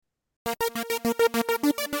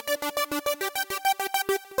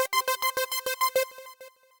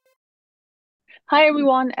Hi,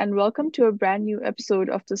 everyone, and welcome to a brand new episode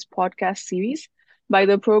of this podcast series by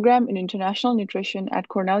the Program in International Nutrition at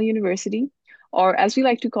Cornell University, or as we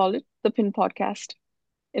like to call it, the PIN Podcast.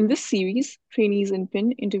 In this series, trainees in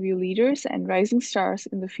PIN interview leaders and rising stars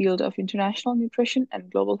in the field of international nutrition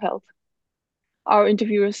and global health. Our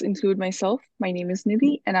interviewers include myself. My name is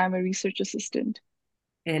Nidhi, and I'm a research assistant.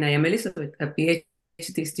 And I am Elizabeth, a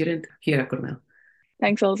PhD student here at Cornell.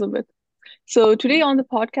 Thanks, Elizabeth. So today on the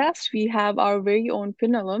podcast, we have our very own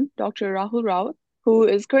PIN alum, Dr. Rahul Rawat, who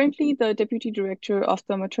is currently the Deputy Director of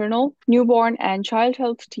the Maternal, Newborn, and Child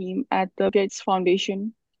Health team at the Gates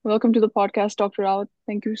Foundation. Welcome to the podcast, Dr. Rawat.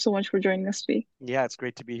 Thank you so much for joining us today. Yeah, it's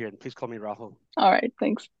great to be here. And please call me Rahul. All right,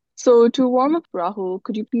 thanks. So to warm up, Rahul,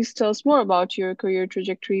 could you please tell us more about your career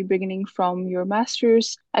trajectory beginning from your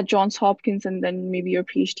master's at Johns Hopkins and then maybe your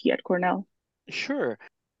PhD at Cornell? Sure.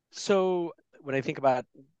 So when I think about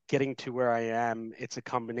getting to where I am, it's a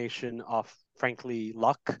combination of, frankly,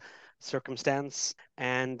 luck, circumstance,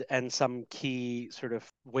 and some key sort of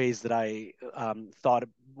ways that I thought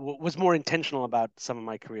was more intentional about some of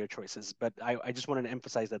my career choices. But I just wanted to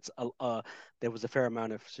emphasize that there was a fair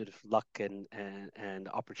amount of sort of luck and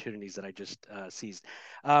opportunities that I just seized.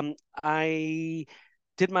 I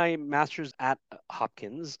did my master's at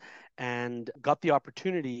Hopkins and got the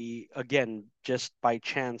opportunity, again, just by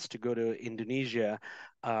chance, to go to Indonesia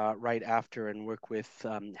right after and work with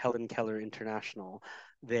Helen Keller International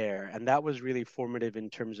there. And that was really formative in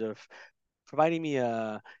terms of providing me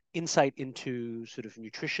a insight into sort of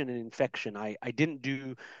nutrition and infection. I didn't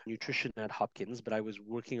do nutrition at Hopkins, but I was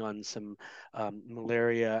working on some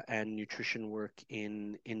malaria and nutrition work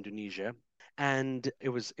in Indonesia. And it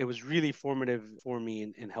was really formative for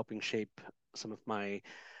me in helping shape some of my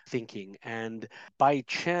thinking. And by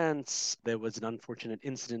chance, there was an unfortunate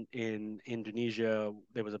incident in Indonesia.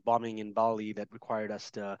 There was a bombing in Bali that required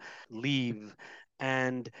us to leave.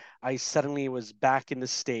 And I suddenly was back in the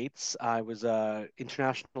States. I was a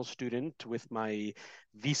international student with my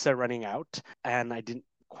visa running out, and I didn't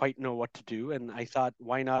quite know what to do. And I thought,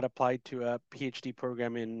 why not apply to a PhD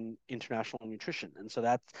program in international nutrition? And so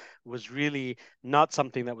that was really not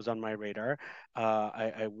something that was on my radar.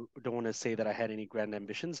 Don't want to say that I had any grand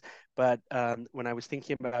ambitions, but when I was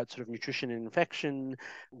thinking about sort of nutrition and infection,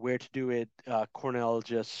 where to do it, Cornell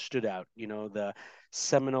just stood out. You know, the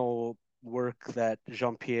seminal work that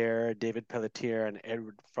Jean-Pierre, David Pelletier, and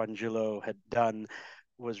Edward Frangillo had done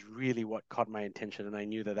was really what caught my attention, and I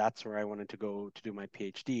knew that that's where I wanted to go to do my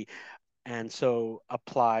PhD. And so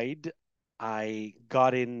applied. I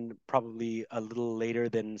got in probably a little later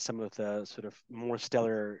than some of the sort of more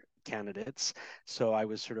stellar candidates. So I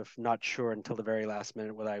was sort of not sure until the very last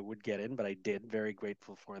minute whether I would get in, but I did. Very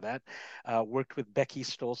grateful for that. Worked with Becky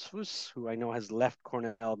Stolzfus, who I know has left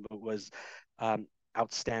Cornell, but was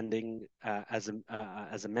outstanding as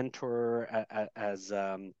a mentor,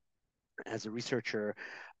 as a researcher,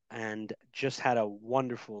 and just had a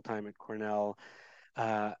wonderful time at Cornell.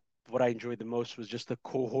 Uh, what I enjoyed the most was just the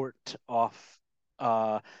cohort of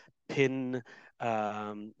uh, PIN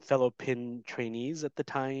fellow PIN trainees at the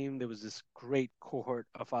time. There was this great cohort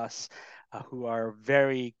of us who are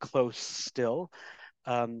very close still.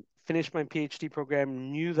 Finished my PhD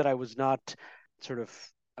program, knew that I was not sort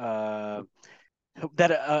of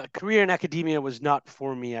that a career in academia was not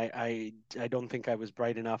for me. I don't think I was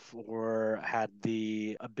bright enough or had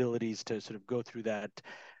the abilities to sort of go through that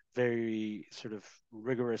very sort of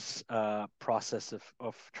rigorous process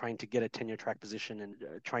of trying to get a tenure track position and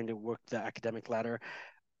trying to work the academic ladder.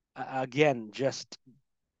 Again, just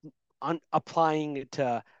applying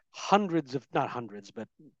to hundreds of, not hundreds, but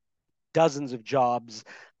dozens of jobs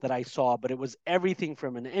that I saw, but it was everything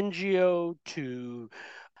from an NGO to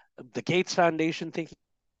the Gates Foundation, thinking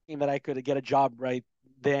that I could get a job right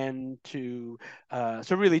then to,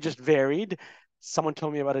 so really just varied. Someone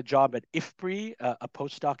told me about a job at IFPRI, a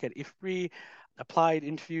postdoc at IFPRI, applied,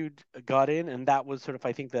 interviewed, got in, and that was sort of,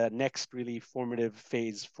 I think, the next really formative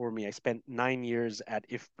phase for me. I spent 9 years at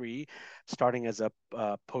IFPRI, starting as a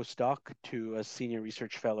postdoc to a senior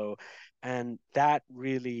research fellow, and that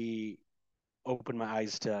really opened my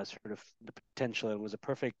eyes to sort of the potential. It was a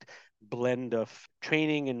perfect blend of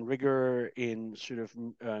training and rigor in sort of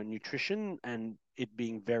nutrition and it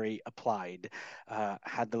being very applied.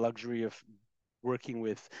 Had the luxury of working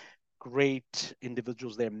with great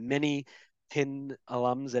individuals there, many PIN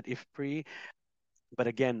alums at IFPRI, but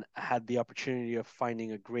again, had the opportunity of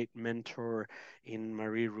finding a great mentor in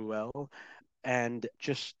Marie Ruel. And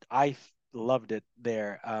just, I loved it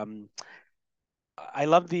there. I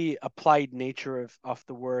love the applied nature of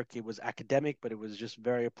the work. It was academic, but it was just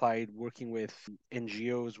very applied, working with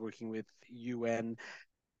NGOs, working with UN.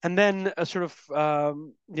 And then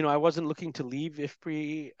I wasn't looking to leave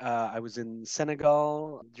IFPRI. I was in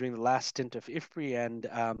Senegal during the last stint of IFPRI,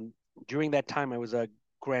 and during that time, I was a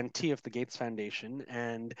grantee of the Gates Foundation,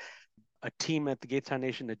 and a team at the Gates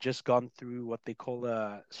Foundation had just gone through what they call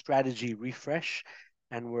a strategy refresh,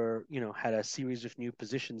 and had a series of new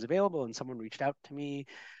positions available. And someone reached out to me,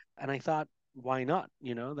 and I thought, why not?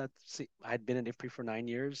 I'd been at IFPRI for 9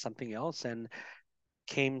 years, something else, and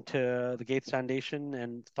came to the Gates Foundation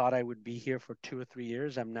and thought I would be here for 2 or 3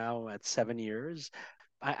 years. I'm now at 7 years.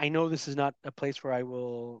 I know this is not a place where I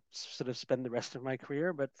will sort of spend the rest of my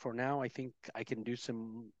career, but for now, I think I can do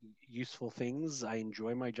some useful things. I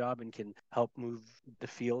enjoy my job and can help move the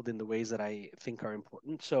field in the ways that I think are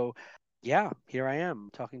important. So, yeah, here I am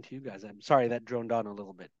talking to you guys. I'm sorry that droned on a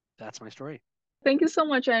little bit. That's my story. Thank you so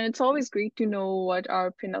much. And it's always great to know what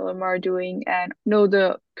our PIN alum are doing and know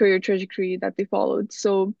the career trajectory that they followed.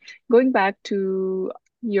 So, going back to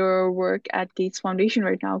your work at Gates Foundation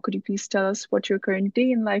right now, could you please tell us what your current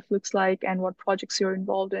day in life looks like and what projects you're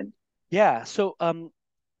involved in? Yeah. So,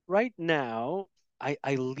 right now,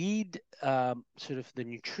 I lead sort of the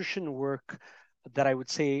nutrition work that I would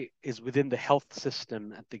say is within the health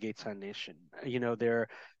system at the Gates Foundation. They're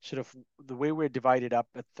sort of the way we're divided up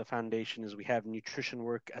at the foundation is we have nutrition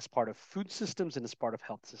work as part of food systems and as part of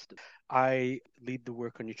health systems. I lead the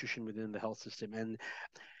work on nutrition within the health system, and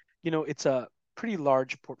it's a pretty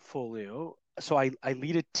large portfolio. So I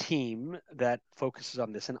lead a team that focuses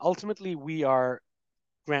on this, and ultimately we are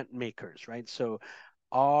grant makers, right? So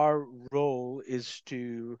our role is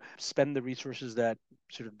to spend the resources that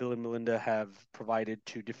sort of Bill and Melinda have provided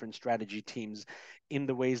to different strategy teams in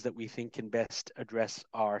the ways that we think can best address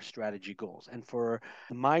our strategy goals. And for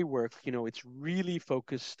my work, it's really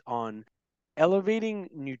focused on elevating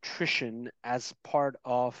nutrition as part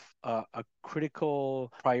of a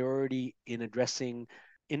critical priority in addressing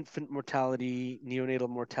infant mortality, neonatal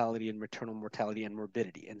mortality, and maternal mortality and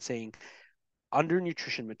morbidity, and saying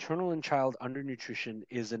undernutrition, maternal and child undernutrition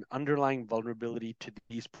is an underlying vulnerability to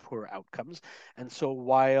these poor outcomes. And so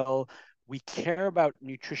while we care about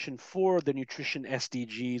nutrition for the nutrition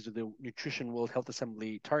SDGs or the Nutrition World Health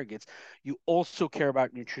Assembly targets, you also care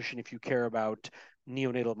about nutrition if you care about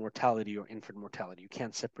neonatal mortality or infant mortality. You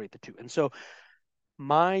can't separate the two. And so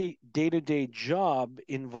my day-to-day job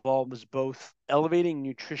involves both elevating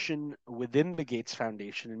nutrition within the Gates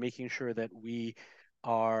Foundation and making sure that we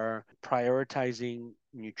are prioritizing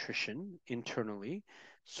nutrition internally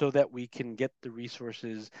so that we can get the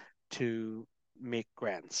resources to make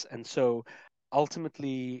grants. And so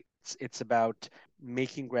ultimately it's about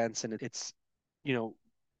making grants, and it's you know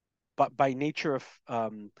but by nature of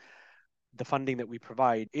the funding that we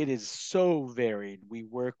provide, it is so varied. We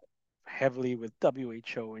work heavily with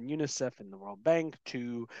WHO and UNICEF and the World Bank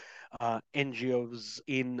to NGOs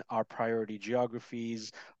in our priority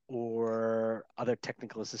geographies or other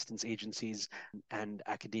technical assistance agencies and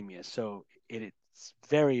academia. So it's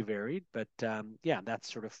very varied, but yeah,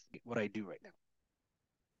 that's sort of what I do right now.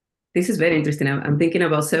 This is very interesting. I'm thinking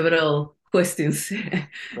about several questions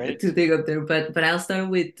Great. to dig up there, but I'll start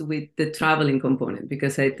with the traveling component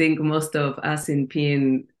because I think most of us in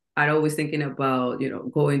PIN are always thinking about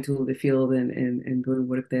going to the field and doing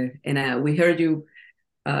work there. And we heard you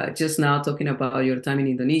just now talking about your time in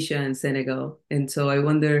Indonesia and Senegal, and so I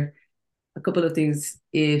wonder a couple of things.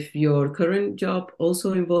 If your current job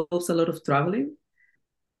also involves a lot of traveling,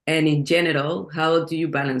 and in general, how do you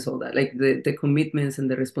balance all that, like the commitments and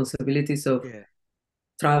the responsibilities of Yeah.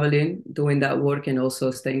 traveling, doing that work, and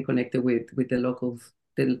also staying connected with the locals,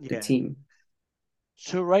 the Yeah. team?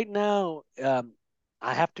 So right now,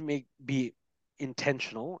 I have to be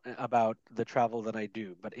intentional about the travel that I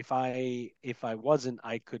do. But if I wasn't,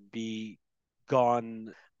 I could be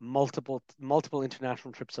gone multiple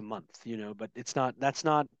international trips a month. But that's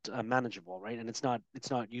not manageable, right? And it's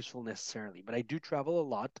not useful necessarily. But I do travel a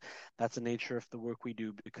lot. That's the nature of the work we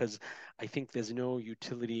do because I think there's no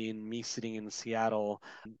utility in me sitting in Seattle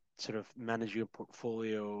sort of managing a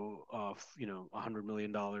portfolio of $100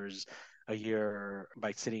 million a year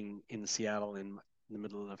by sitting in Seattle in the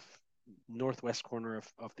middle of northwest corner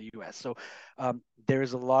of the US. So there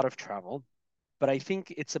is a lot of travel, but I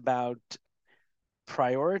think it's about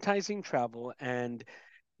prioritizing travel and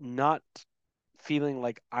not feeling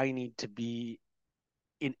like I need to be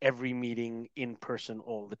in every meeting in person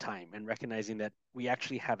all the time, and recognizing that we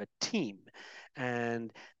actually have a team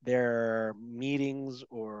and there are meetings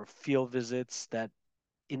or field visits that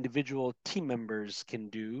individual team members can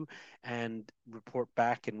do and report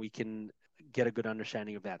back, and we can get a good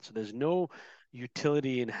understanding of that. So there's no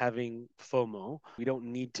utility in having FOMO. We don't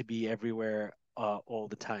need to be everywhere all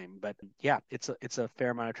the time. But yeah, it's a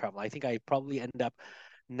fair amount of travel. I think I probably end up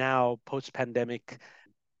now post pandemic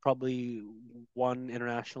probably one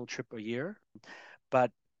international trip a year,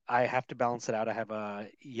 but I have to balance it out. I have a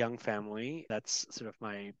young family. That's sort of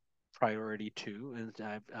my priority too. And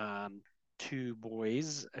I have two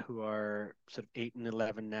boys who are sort of 8 and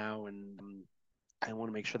 11 now, and I want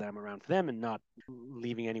to make sure that I'm around for them and not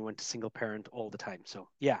leaving anyone to single parent all the time. So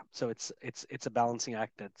yeah, so it's a balancing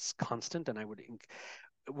act that's constant, and I would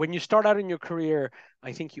when you start out in your career,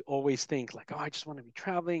 I think you always think like, oh, I just want to be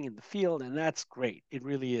traveling in the field, and that's great. It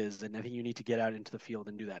really is, and I think you need to get out into the field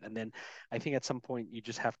and do that. And then I think at some point you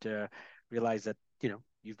just have to realize that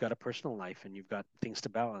you've got a personal life and you've got things to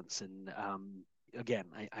balance. And again,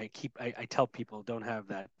 I tell people don't have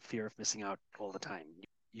that fear of missing out all the time.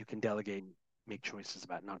 You can delegate, make choices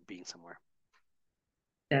about not being somewhere.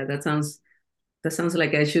 Yeah, that sounds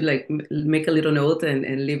like I should like make a little note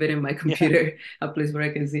and leave it in my Yeah. computer, a place where I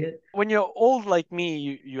can see it. When you're old like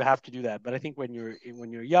me, you have to do that. But I think when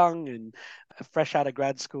you're young and fresh out of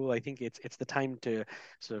grad school, I think it's the time to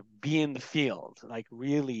sort of be in the field, like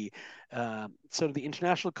really. So the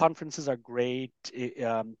international conferences are great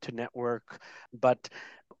to network, but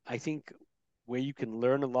I think where you can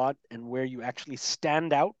learn a lot and where you actually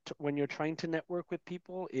stand out when you're trying to network with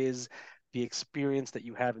people is the experience that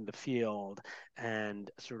you have in the field and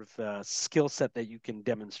sort of the skill set that you can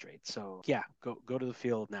demonstrate. So yeah, go to the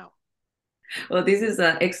field now. Well, this is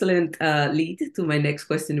an excellent lead to my next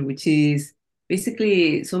question, which is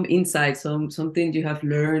basically some insights, something you have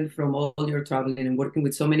learned from all your traveling and working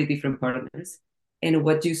with so many different partners, and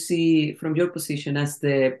what you see from your position as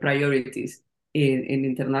the priorities in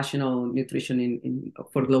international nutrition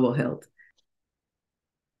for global health.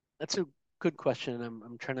 That's a good question, and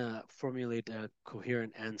I'm trying to formulate a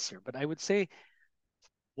coherent answer. But I would say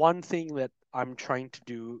one thing that I'm trying to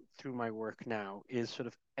do through my work now is sort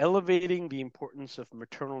of elevating the importance of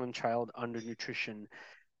maternal and child undernutrition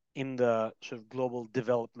in the sort of global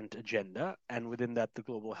development agenda, and within that, the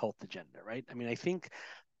global health agenda, right? I mean, I think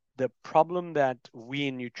the problem that we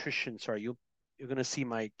in nutrition, sorry, you're going to see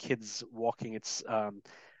my kids walking. It's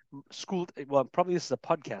school. Well, probably this is a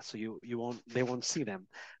podcast, so they won't see them,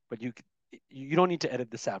 but you don't need to edit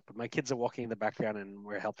this out. But my kids are walking in the background, and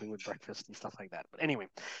we're helping with breakfast and stuff like that. But anyway,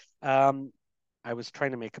 um, I was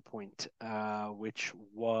trying to make a point, which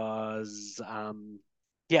was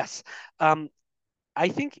yes. I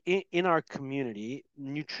think in our community,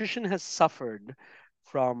 nutrition has suffered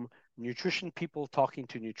from nutrition people talking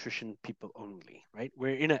to nutrition people only, right?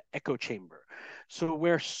 We're in an echo chamber. So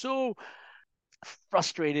we're so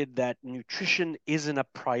frustrated that nutrition isn't a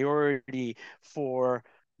priority for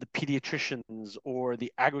the pediatricians or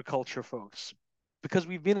the agriculture folks because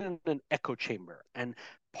we've been in an echo chamber. And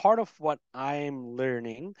part of what I'm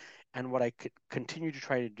learning and what I could continue to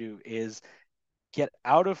try to do is get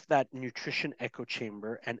out of that nutrition echo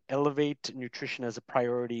chamber and elevate nutrition as a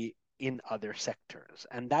priority in other sectors.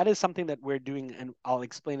 And that is something that we're doing, and I'll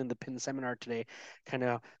explain in the PIN seminar today, kind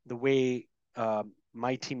of the way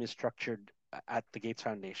my team is structured at the Gates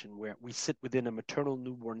Foundation, where we sit within a maternal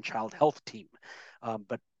newborn child health team,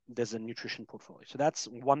 but there's a nutrition portfolio. So that's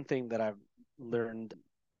one thing that I've learned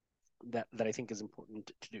that I think is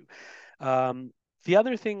important to do. The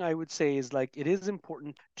other thing I would say is like it is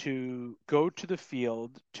important to go to the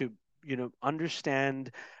field to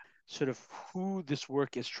understand sort of who this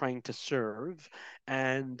work is trying to serve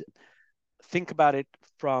and think about it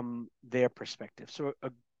from their perspective. So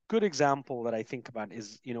a good example that I think about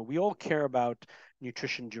is, we all care about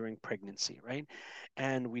nutrition during pregnancy, right?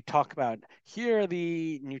 And we talk about here are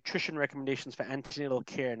the nutrition recommendations for antenatal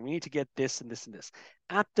care, and we need to get this and this and this.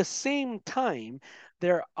 At the same time,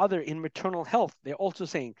 there are other in maternal health, they're also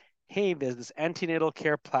saying, hey, there's this antenatal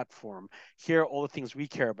care platform. Here are all the things we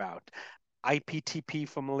care about. IPTP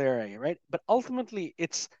for malaria, right? But ultimately,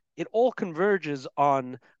 it all converges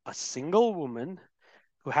on a single woman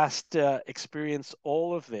who has to experience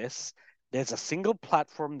all of this. There's a single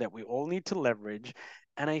platform that we all need to leverage.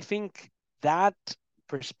 And I think that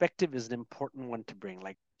perspective is an important one to bring.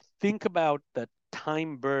 Like, think about the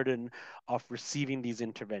time burden of receiving these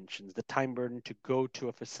interventions, the time burden to go to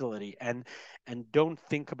a facility, and don't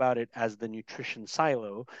think about it as the nutrition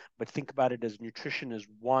silo, but think about it as nutrition as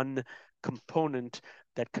one component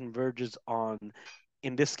that converges on,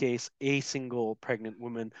 in this case, a single pregnant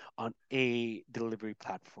woman on a delivery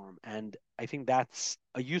platform. And I think that's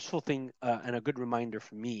a useful thing and a good reminder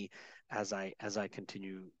for me as I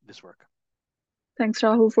continue this work. Thanks,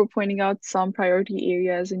 Rahul, for pointing out some priority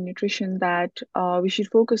areas in nutrition that we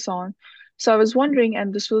should focus on. So I was wondering,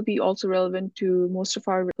 and this will be also relevant to most of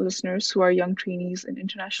our listeners who are young trainees in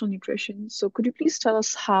international nutrition. So could you please tell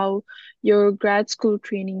us how your grad school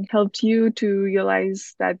training helped you to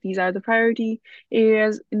realize that these are the priority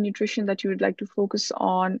areas in nutrition that you would like to focus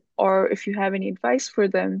on, or if you have any advice for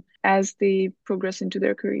them as they progress into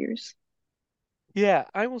their careers? Yeah,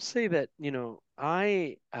 I will say that,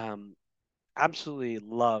 I absolutely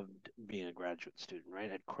loved being a graduate student,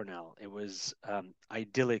 right, at Cornell. It was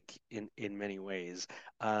idyllic in many ways.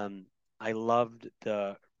 Um, I loved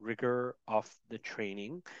the rigor of the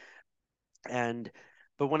training, and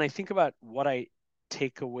but when I think about what I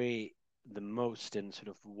take away the most and sort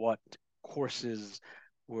of what courses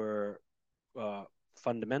were uh,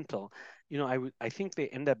 fundamental, I think they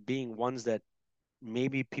end up being ones that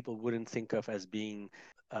maybe people wouldn't think of as being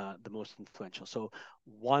the most influential. So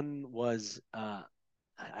one was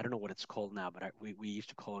I don't know what it's called now, but we used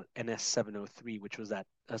to call it NS 703, which was that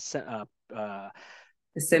The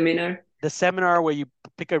seminar. the seminar where you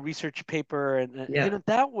pick a research paper, and Yeah.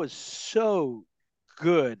 that was so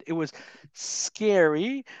good. It was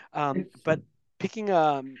scary, but picking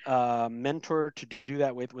a mentor to do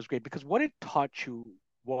that with was great because what it taught you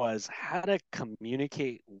was how to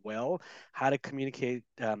communicate well, how to communicate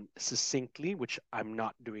succinctly, which I'm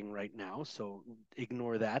not doing right now, so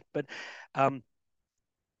ignore that. But um,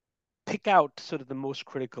 pick out sort of the most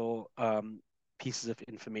critical pieces of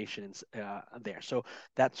information there. So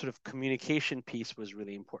that sort of communication piece was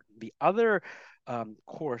really important. The other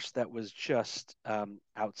course that was just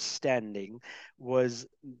outstanding was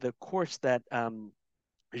the course that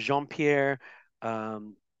Jean-Pierre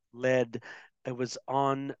um, led. It was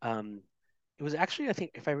on. It was actually, I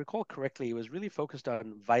think, if I recall correctly, it was really focused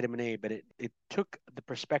on vitamin A, but it took the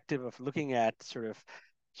perspective of looking at sort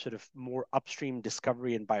of more upstream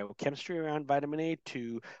discovery and biochemistry around vitamin A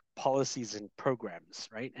to policies and programs,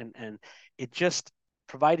 right? And it just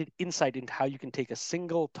provided insight into how you can take a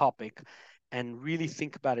single topic and really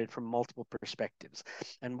think about it from multiple perspectives.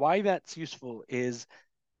 And why that's useful is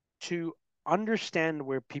to understand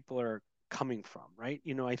where people are coming from, right?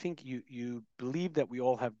 I think you believe that we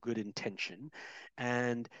all have good intention,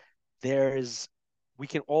 and there's we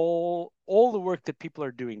can all the work that people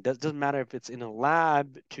are doing doesn't matter if it's in a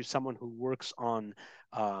lab to someone who works on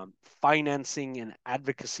financing and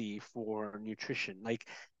advocacy for nutrition. Like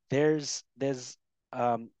there's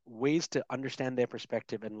ways to understand their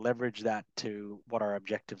perspective and leverage that to what our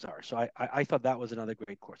objectives are. So I thought that was another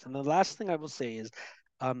great course. And the last thing I will say is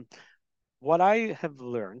um, what I have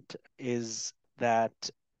learned is that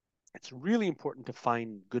it's really important to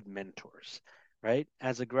find good mentors, right?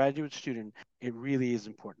 As a graduate student, it really is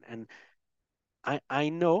important. And I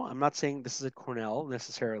know I'm not saying this is at Cornell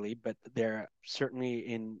necessarily, but there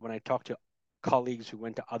certainly when I talk to colleagues who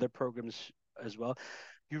went to other programs as well,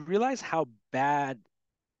 you realize how bad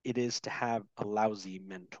it is to have a lousy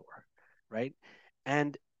mentor, right?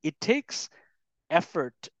 And it takes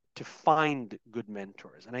effort to find good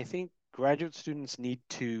mentors. And I think graduate students need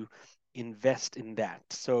to invest in that.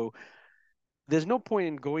 So there's no point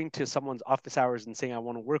in going to someone's office hours and saying, I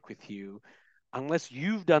want to work with you, unless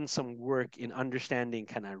you've done some work in understanding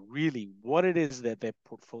kind of really what it is that their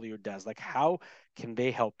portfolio does. Like, how can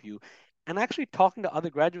they help you? And actually talking to other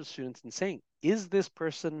graduate students and saying, is this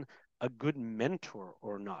person a good mentor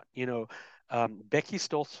or not? Becky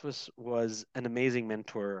Stoltzfus was an amazing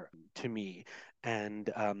mentor to me. And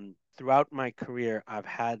throughout my career, I've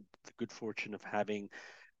had the good fortune of having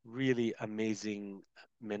really amazing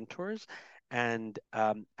mentors. And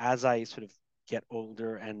as I sort of get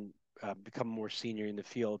older and become more senior in the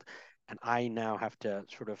field, and I now have to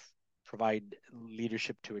sort of provide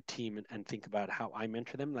leadership to a team and think about how I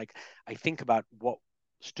mentor them. Like I think about what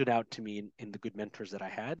stood out to me in the good mentors that I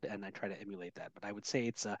had, and I try to emulate that. But I would say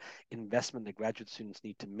it's a investment that graduate students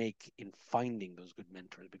need to make in finding those good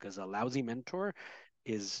mentors, because a lousy mentor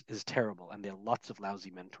is terrible, and there are lots of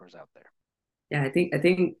lousy mentors out there. Yeah, I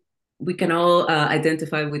think we can all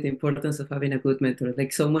identify with the importance of having a good mentor,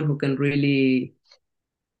 like someone who can really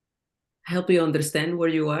help you understand where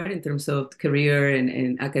you are in terms of career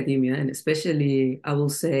and academia, and especially I will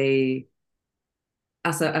say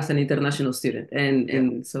as an international student. And Yeah.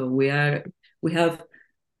 and so we have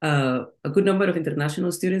a good number of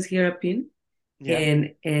international students here at PIN. Yeah.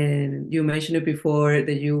 And you mentioned it before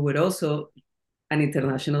that you were also an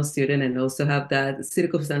international student and also have that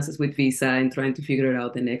circumstances with visa and trying to figure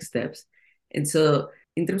out the next steps. And so,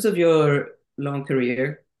 in terms of your long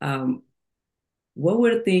career, what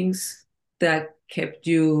were things that kept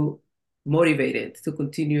you motivated to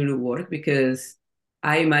continue to work? Because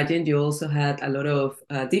I imagine you also had a lot of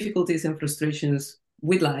difficulties and frustrations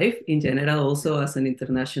with life in general, Yeah. also as an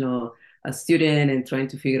international a student and trying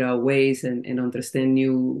to figure out ways and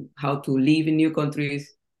understand how to live in new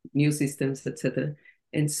countries, new systems, etc.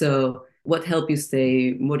 And so what helped you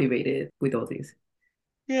stay motivated with all this?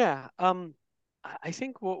 Yeah, I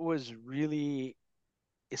think what was really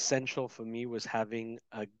essential for me was having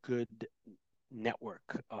a good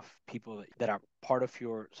network of people that are part of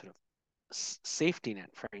your sort of safety net,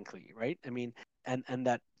 frankly, right? I mean, and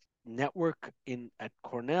that network in at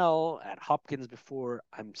Cornell, at Hopkins before,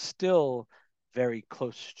 I'm still very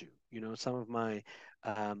close to. Some of my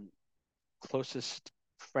um, closest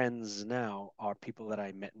friends now are people that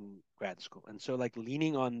I met in grad school. And so like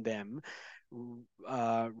leaning on them,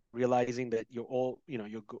 realizing that you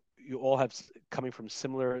all have coming from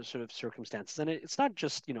similar sort of circumstances. And it's not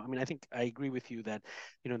just, I mean, I think I agree with you that,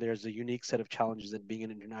 there's a unique set of challenges that being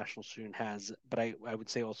an international student has. But I would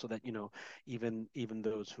say also that, even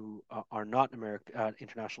those who are not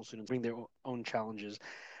international students bring their own challenges.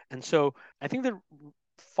 And so I think that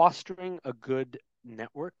fostering a good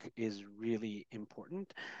network is really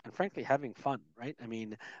important, and frankly having fun, right? I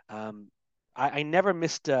mean, I never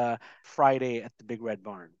missed a Friday at the Big Red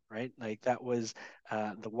Barn, right? Like that was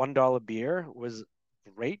the $1 beer was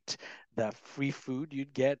great. The free food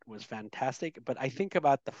you'd get was fantastic. But I think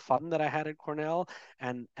about the fun that I had at Cornell,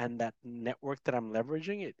 and that network that I'm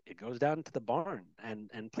leveraging. It goes down to the barn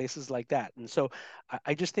and places like that. And so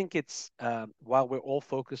I just think it's while we're all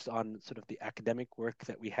focused on sort of the academic work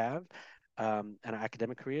that we have, and our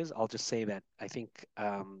academic careers, I'll just say that I think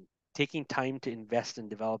taking time to invest and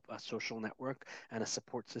develop a social network and a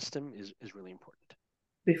support system is really important.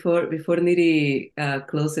 Before Nidhi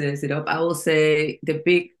closes it up, I will say the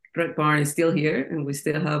big Red Barn is still here, and we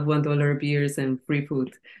still have $1 beers and free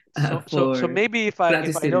food So for maybe if I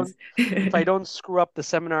graduate if I don't students. if I don't screw up the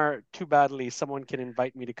seminar too badly, someone can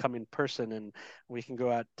invite me to come in person, and we can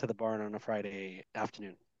go out to the barn on a Friday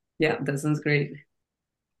afternoon. Yeah, that sounds great.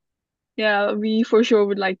 Yeah, we for sure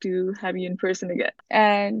would like to have you in person again.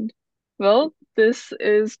 And well, this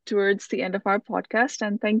is towards the end of our podcast,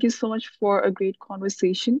 and thank you so much for a great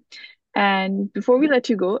conversation. And before we let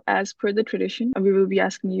you go, as per the tradition, we will be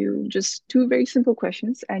asking you just two very simple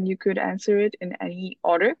questions, and you could answer it in any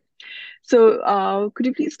order. So, could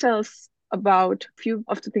you please tell us about a few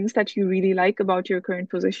of the things that you really like about your current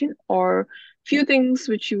position, or few things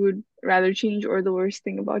which you would rather change, or the worst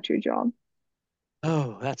thing about your job?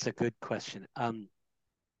 Oh, that's a good question.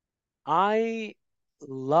 I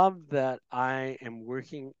love that I am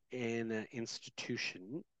working in an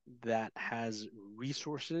institution that has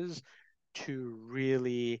resources to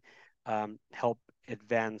really help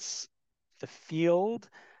advance the field,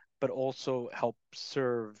 but also help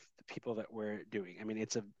serve the people that we're doing. I mean,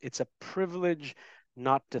 it's a privilege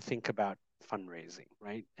not to think about fundraising,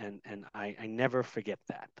 right? And I never forget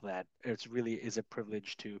that it's really is a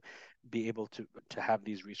privilege to be able to have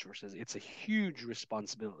these resources. It's a huge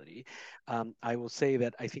responsibility. I will say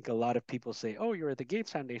that I think a lot of people say, "Oh, you're at the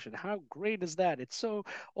Gates Foundation. How great is that? It's so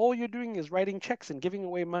all you're doing is writing checks and giving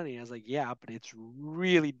away money." I was like, "Yeah, but it's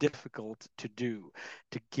really difficult to do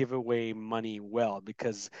to give away money well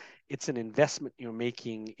because it's an investment you're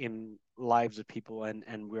making in lives of people,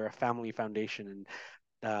 and we're a family foundation,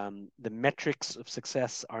 and the metrics of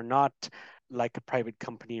success are not like a private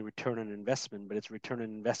company return on investment, but it's return on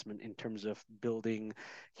investment in terms of building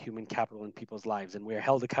human capital in people's lives, and we're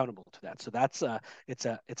held accountable to that. So it's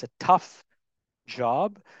a tough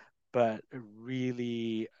job, but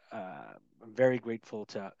really I'm very grateful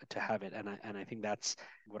to have it, and I think that's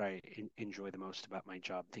what I enjoy the most about my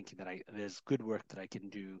job, thinking that there's good work that I can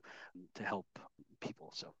do to help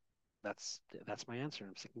people. So that's my answer.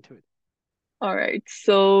 I'm sticking to it. All right.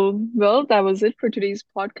 So, well, that was it for today's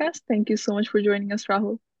podcast. Thank you so much for joining us,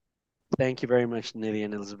 Rahul. Thank you very much, Nidhi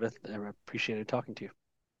and Elizabeth. I appreciated talking to you.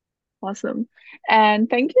 Awesome. And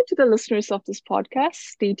thank you to the listeners of this podcast.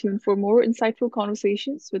 Stay tuned for more insightful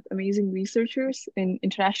conversations with amazing researchers in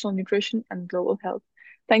international nutrition and global health.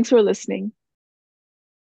 Thanks for listening.